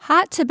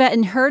Hot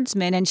Tibetan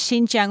herdsmen and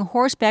Xinjiang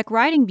horseback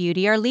riding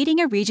beauty are leading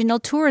a regional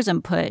tourism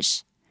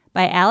push.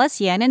 By Alice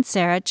Yan and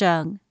Sarah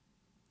Zheng.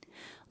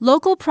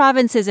 Local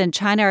provinces in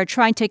China are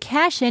trying to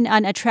cash in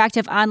on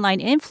attractive online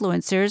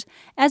influencers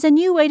as a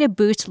new way to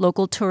boost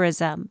local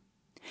tourism.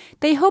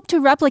 They hope to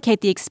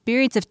replicate the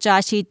experience of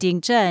Jiaxi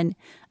Dingzhen,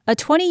 a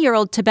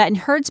 20-year-old Tibetan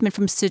herdsman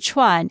from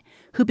Sichuan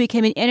who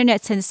became an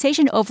internet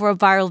sensation over a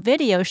viral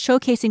video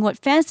showcasing what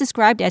fans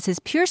described as his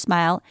pure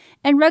smile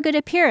and rugged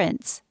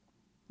appearance.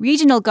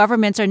 Regional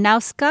governments are now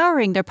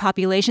scouring their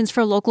populations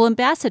for local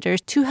ambassadors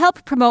to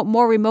help promote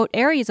more remote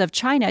areas of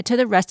China to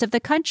the rest of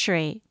the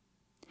country.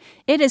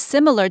 It is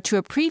similar to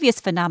a previous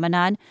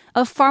phenomenon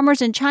of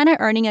farmers in China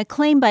earning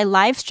acclaim by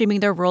live streaming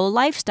their rural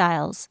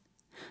lifestyles.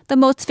 The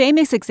most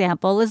famous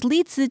example is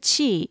Li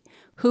Ziqi,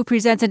 who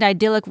presents an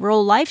idyllic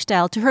rural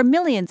lifestyle to her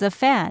millions of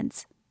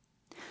fans.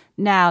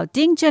 Now,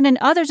 Dingzhen and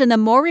others in the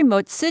more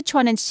remote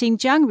Sichuan and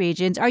Xinjiang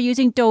regions are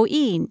using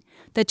Douyin,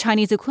 the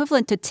Chinese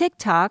equivalent to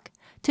TikTok,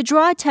 to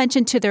draw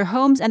attention to their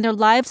homes and their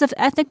lives of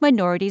ethnic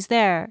minorities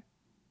there.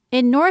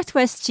 In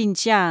northwest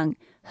Xinjiang,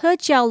 He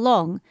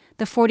Jiaolong,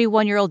 the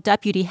 41-year-old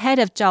deputy head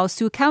of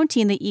Jiaosu County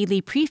in the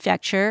Yili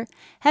Prefecture,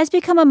 has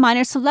become a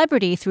minor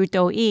celebrity through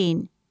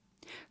Douyin.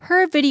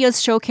 Her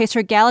videos showcase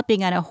her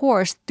galloping on a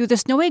horse through the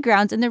snowy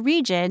grounds in the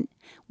region,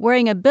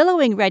 wearing a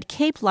billowing red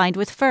cape lined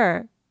with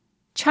fur.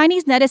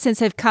 Chinese netizens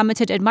have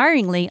commented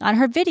admiringly on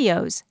her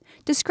videos,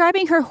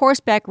 describing her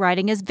horseback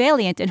riding as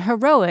valiant and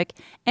heroic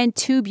and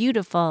too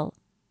beautiful.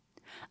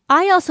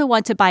 I also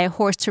want to buy a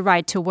horse to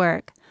ride to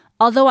work,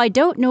 although I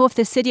don't know if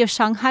the city of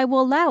Shanghai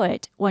will allow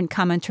it, one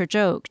commenter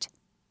joked.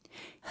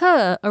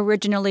 He,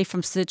 originally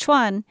from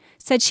Sichuan,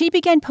 said she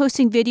began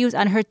posting videos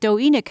on her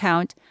Douyin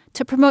account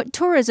to promote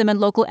tourism and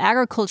local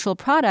agricultural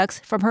products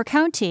from her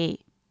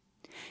county.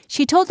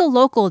 She told the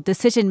local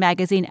Decision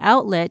magazine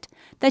outlet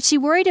that she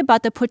worried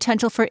about the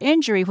potential for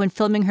injury when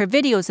filming her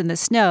videos in the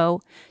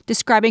snow,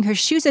 describing her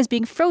shoes as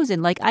being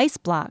frozen like ice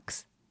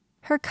blocks.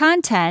 Her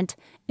content,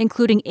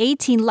 including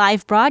 18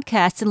 live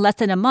broadcasts in less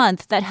than a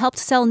month that helped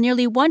sell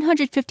nearly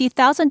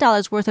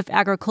 $150,000 worth of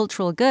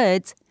agricultural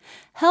goods,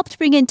 helped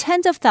bring in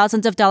tens of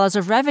thousands of dollars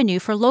of revenue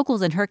for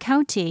locals in her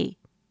county.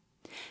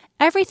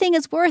 "Everything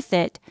is worth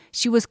it,"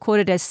 she was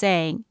quoted as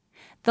saying.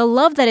 "The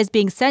love that is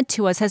being sent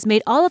to us has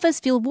made all of us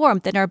feel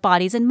warmth in our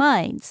bodies and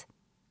minds."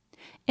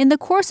 In the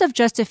course of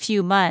just a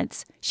few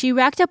months, she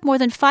racked up more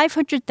than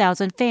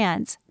 500,000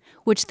 fans,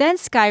 which then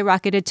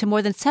skyrocketed to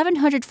more than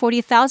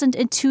 740,000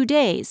 in 2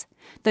 days,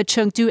 the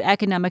Chengdu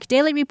Economic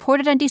Daily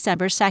reported on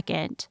December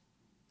 2nd.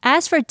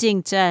 As for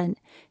Dingzhen,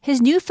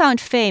 his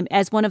newfound fame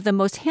as one of the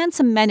most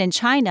handsome men in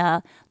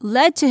China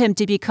led to him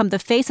to become the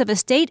face of a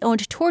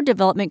state-owned tour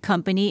development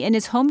company in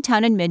his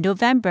hometown in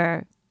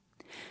mid-November.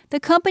 The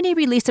company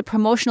released a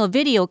promotional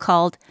video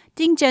called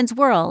Dingzhen's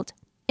World.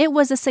 It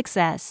was a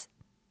success.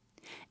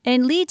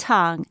 In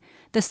Litang,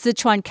 the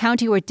Sichuan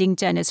county where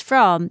Dingzhen is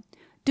from,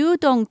 Du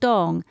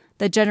Dongdong,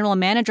 the general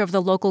manager of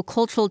the local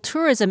cultural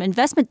tourism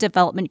investment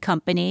development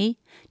company,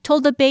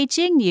 told the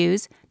Beijing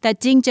News that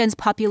Dingzhen's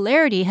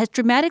popularity has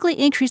dramatically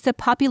increased the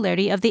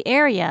popularity of the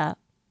area.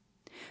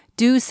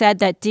 Du said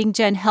that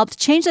Dingzhen helped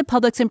change the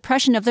public's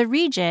impression of the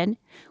region,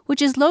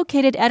 which is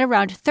located at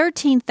around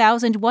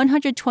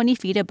 13,120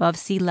 feet above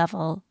sea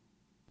level.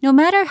 No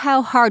matter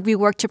how hard we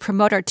work to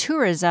promote our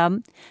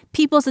tourism,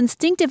 people's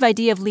instinctive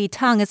idea of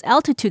Litang is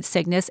altitude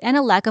sickness and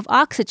a lack of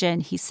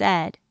oxygen, he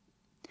said.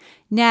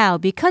 Now,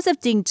 because of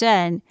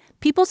Dingzhen,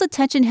 people's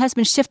attention has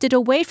been shifted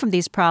away from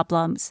these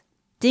problems.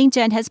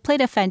 Dingzhen has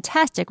played a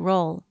fantastic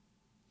role.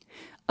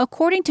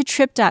 According to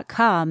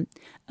Trip.com,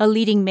 a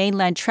leading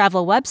mainland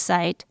travel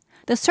website,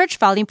 the search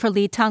volume for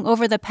Litang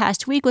over the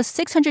past week was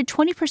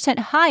 620%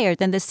 higher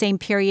than the same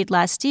period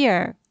last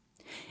year.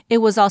 It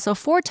was also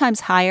 4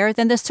 times higher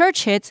than the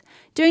search hits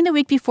during the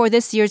week before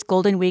this year's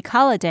Golden Week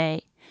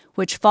holiday,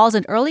 which falls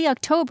in early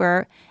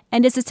October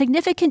and is a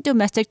significant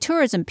domestic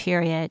tourism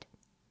period.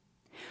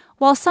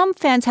 While some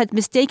fans had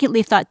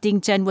mistakenly thought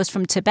Dingzhen was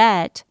from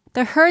Tibet,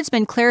 the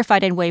herdsman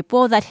clarified in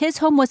Weibo that his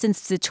home was in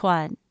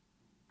Sichuan.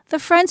 The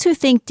friends who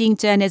think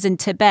Dingzhen is in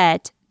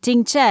Tibet,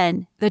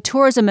 Dingzhen, the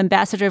tourism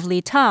ambassador of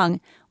Litang,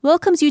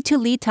 welcomes you to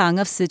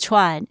Litang of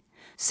Sichuan,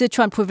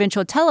 Sichuan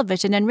Provincial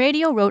Television and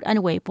Radio wrote on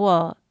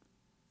Weibo.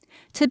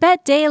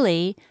 Tibet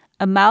Daily,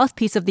 a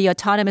mouthpiece of the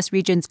autonomous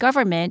region's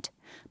government,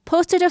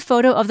 posted a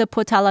photo of the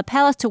Potala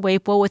Palace to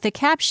Weibo with the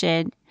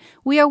caption,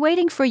 "We are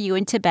waiting for you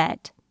in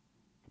Tibet."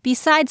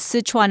 Besides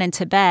Sichuan and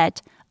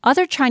Tibet,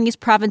 other Chinese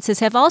provinces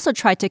have also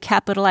tried to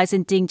capitalize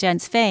on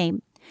Dingzhen's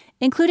fame,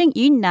 including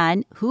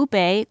Yunnan,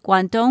 Hubei,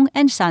 Guangdong,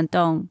 and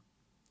Shandong.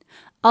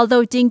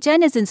 Although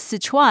Dingzhen is in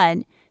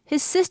Sichuan,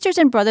 his sisters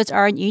and brothers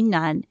are in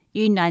Yunnan.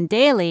 Yunnan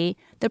Daily,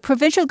 the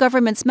provincial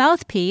government's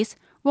mouthpiece,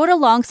 wrote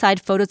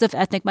alongside photos of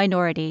ethnic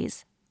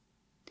minorities.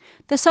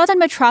 The Southern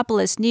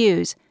Metropolis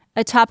News,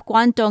 a top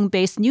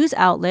Guangdong-based news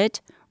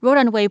outlet, wrote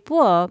on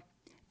Weibo,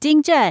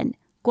 "Dingzhen,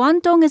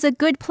 Guangdong is a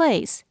good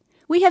place.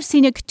 We have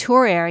scenic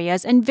tour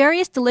areas and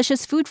various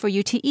delicious food for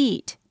you to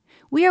eat.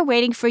 We are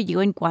waiting for you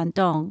in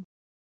Guangdong."